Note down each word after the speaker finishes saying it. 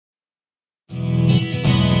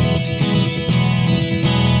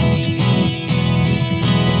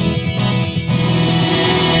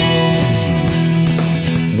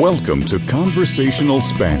Welcome to Conversational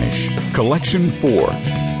Spanish, Collection 4.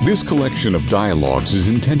 This collection of dialogues is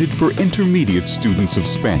intended for intermediate students of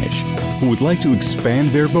Spanish who would like to expand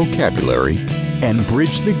their vocabulary and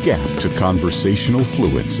bridge the gap to conversational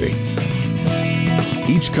fluency.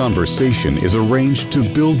 Each conversation is arranged to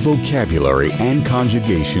build vocabulary and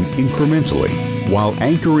conjugation incrementally, while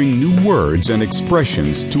anchoring new words and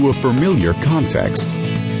expressions to a familiar context.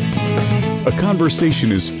 A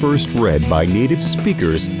conversation is first read by native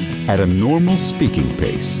speakers at a normal speaking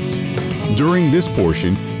pace. During this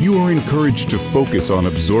portion, you are encouraged to focus on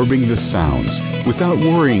absorbing the sounds without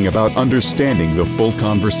worrying about understanding the full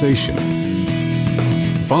conversation.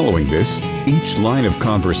 Following this, each line of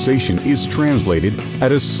conversation is translated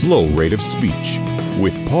at a slow rate of speech,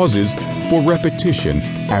 with pauses for repetition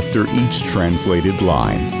after each translated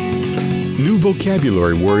line. New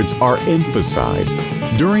vocabulary words are emphasized.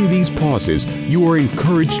 During these pauses, you are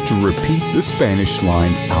encouraged to repeat the Spanish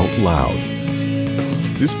lines out loud.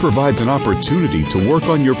 This provides an opportunity to work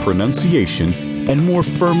on your pronunciation and more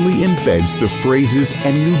firmly embeds the phrases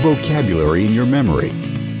and new vocabulary in your memory.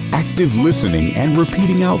 Active listening and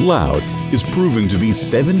repeating out loud is proven to be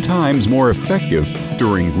 7 times more effective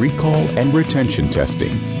during recall and retention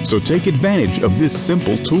testing, so take advantage of this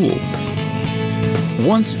simple tool.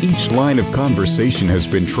 Once each line of conversation has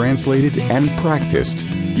been translated and practiced,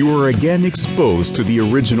 you are again exposed to the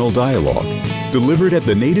original dialogue, delivered at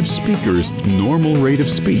the native speaker's normal rate of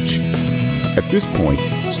speech. At this point,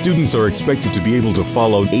 students are expected to be able to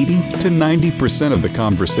follow 80 to 90% of the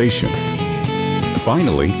conversation.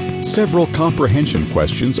 Finally, several comprehension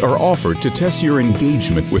questions are offered to test your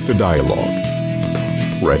engagement with the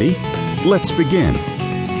dialogue. Ready? Let's begin.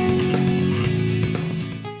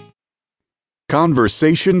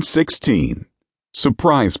 Conversation 16.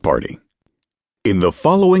 Surprise Party. In the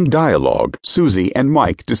following dialogue, Susie and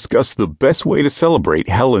Mike discuss the best way to celebrate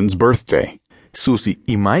Helen's birthday. Susie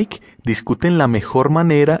y Mike discuten la mejor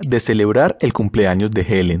manera de celebrar el cumpleaños de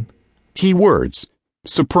Helen. Keywords: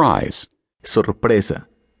 surprise, Sorpresa,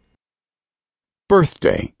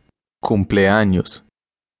 birthday, cumpleaños,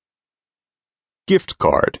 gift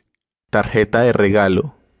card, tarjeta de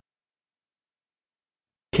regalo,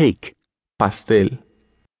 cake, pastel,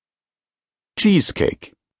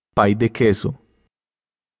 cheesecake, pay de queso,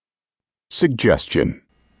 suggestion.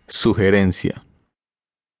 sugerencia.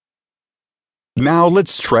 Now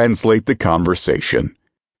let's translate the conversation.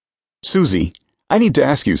 Susie, I need to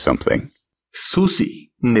ask you something.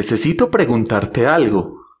 Susie, necesito preguntarte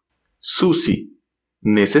algo. Susie,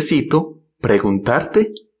 necesito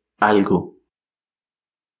preguntarte algo.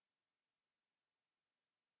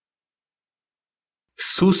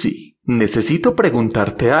 Susie, necesito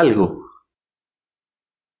preguntarte algo.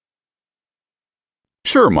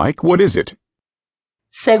 Sure, Mike, what is it?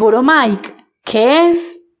 Seguro, Mike. ¿Qué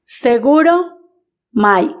es? Seguro,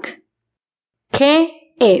 Mike. ¿Qué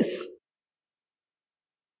es?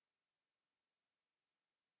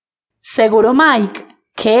 Seguro, Mike.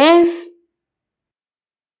 ¿Qué es?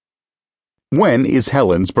 When is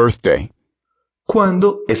Helen's birthday?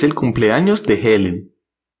 ¿Cuándo es el cumpleaños de Helen?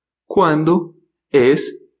 ¿Cuándo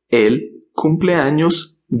es el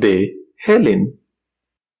cumpleaños de Helen?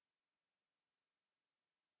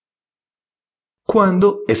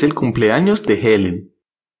 ¿Cuándo es el cumpleaños de Helen?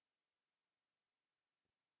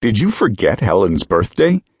 Did you forget Helen's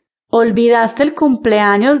birthday? ¿Olvidaste el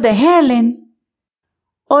cumpleaños de Helen?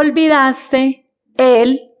 ¿Olvidaste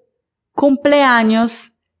el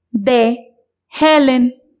cumpleaños de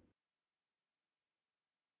Helen?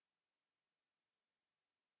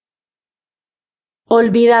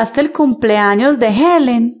 ¿Olvidaste el cumpleaños de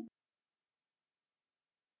Helen?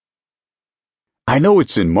 I know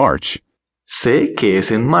it's in March. Sé que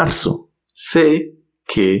es en marzo. Sé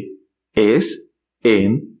que es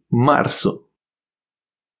en marzo.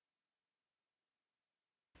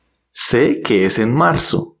 Sé que es en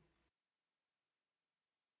marzo.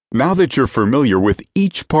 Now that you're familiar with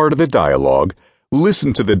each part of the dialogue,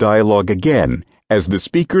 listen to the dialogue again as the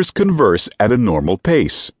speakers converse at a normal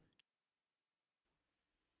pace.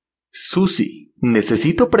 Susie,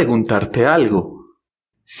 necesito preguntarte algo.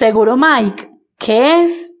 Seguro, Mike. ¿Qué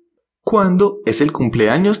es? ¿Cuándo es el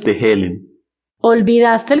cumpleaños de Helen?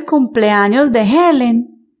 ¿Olvidaste el cumpleaños de Helen?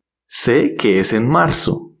 Sé que es en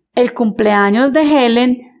marzo. El cumpleaños de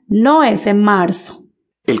Helen no es en marzo.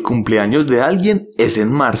 El cumpleaños de alguien es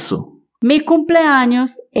en marzo. Mi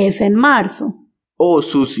cumpleaños es en marzo. Oh,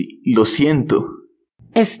 Susie, lo siento.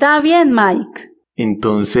 Está bien, Mike.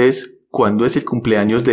 Entonces, ¿cuándo es el cumpleaños de